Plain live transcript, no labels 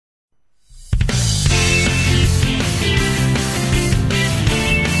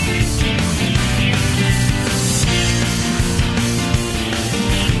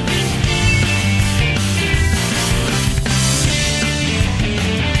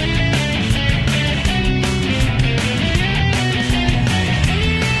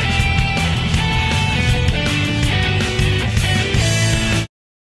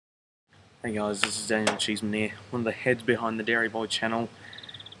guys, this is Daniel Cheeseman here, one of the heads behind the Dairy Boy channel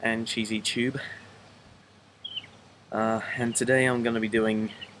and Cheesy Tube. And today I'm going to be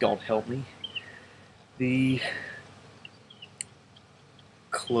doing, God help me, the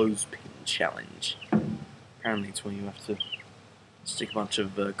Clothespin challenge. Apparently it's where you have to stick a bunch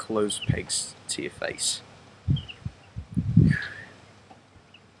of clothes pegs to your face.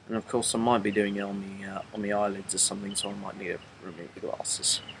 And of course I might be doing it on the eyelids or something, so I might need to remove the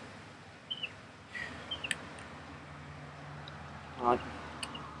glasses. Right.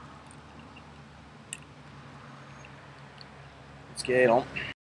 Let's get it on.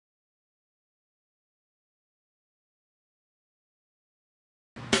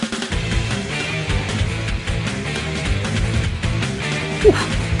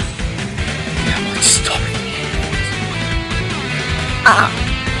 Come on, stop it. Ah!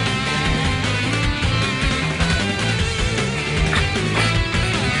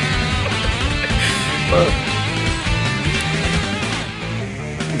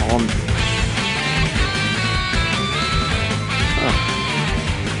 Come on. Oh.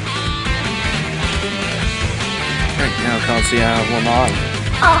 Right now I can't see out of one eye.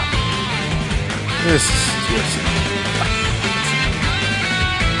 Ah. This is just...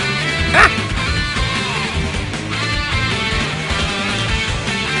 Ah.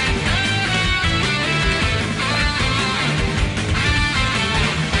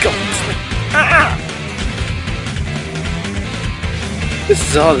 God. Ah. This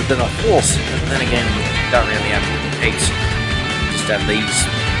is harder than I thought, and then again, you don't really have wooden pegs, just have these.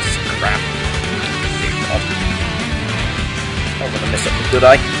 This is crap. I'm gonna mess up a good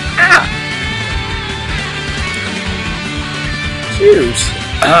eye. Ah! Shoot!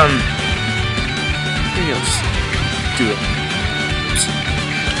 Maybe I'll just do it. Oops.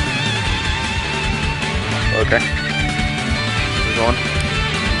 Okay. Move on.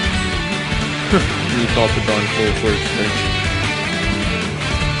 You thought the darn full for its finish.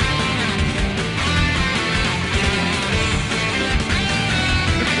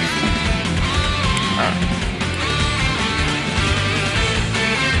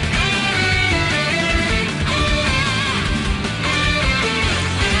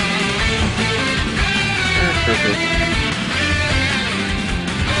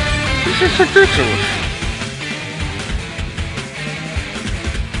 This is ridiculous.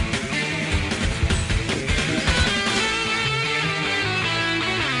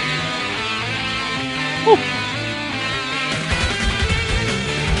 Oh.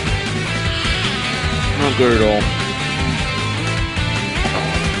 Not good at all.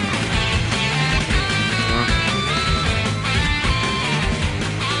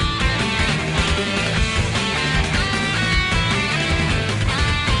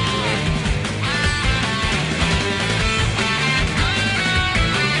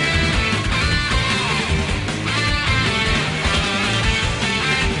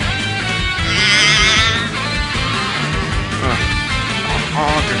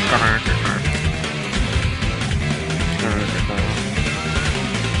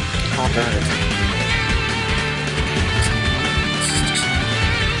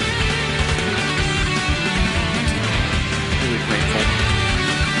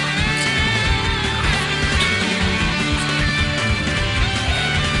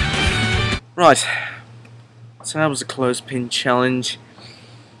 Right, so that was a clothespin challenge.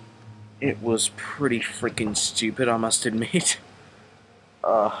 It was pretty freaking stupid, I must admit.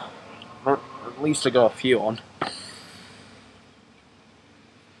 But at least I got a few on.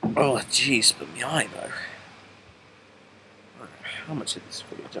 Oh jeez, but my eye though. How much of this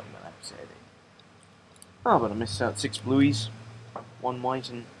footage I'm gonna have to say? Oh, but I missed out 6 blueies, 1 white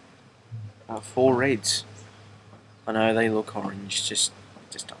and 4 reds. I know they look orange, just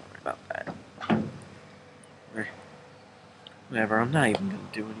don't worry about that. Whatever, I'm not even gonna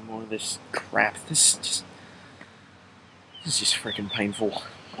do any more of this crap. This is just freaking painful.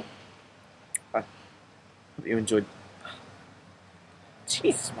 I hope you enjoyed.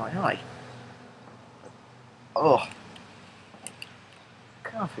 Jeez, my eye. Oh,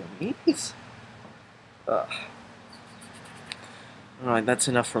 can't feel my ears. Alright, that's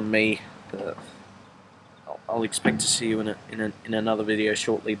enough from me. I'll expect to see you in another video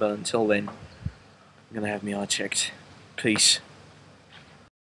shortly, but until then, I'm gonna have my eye checked. Peace.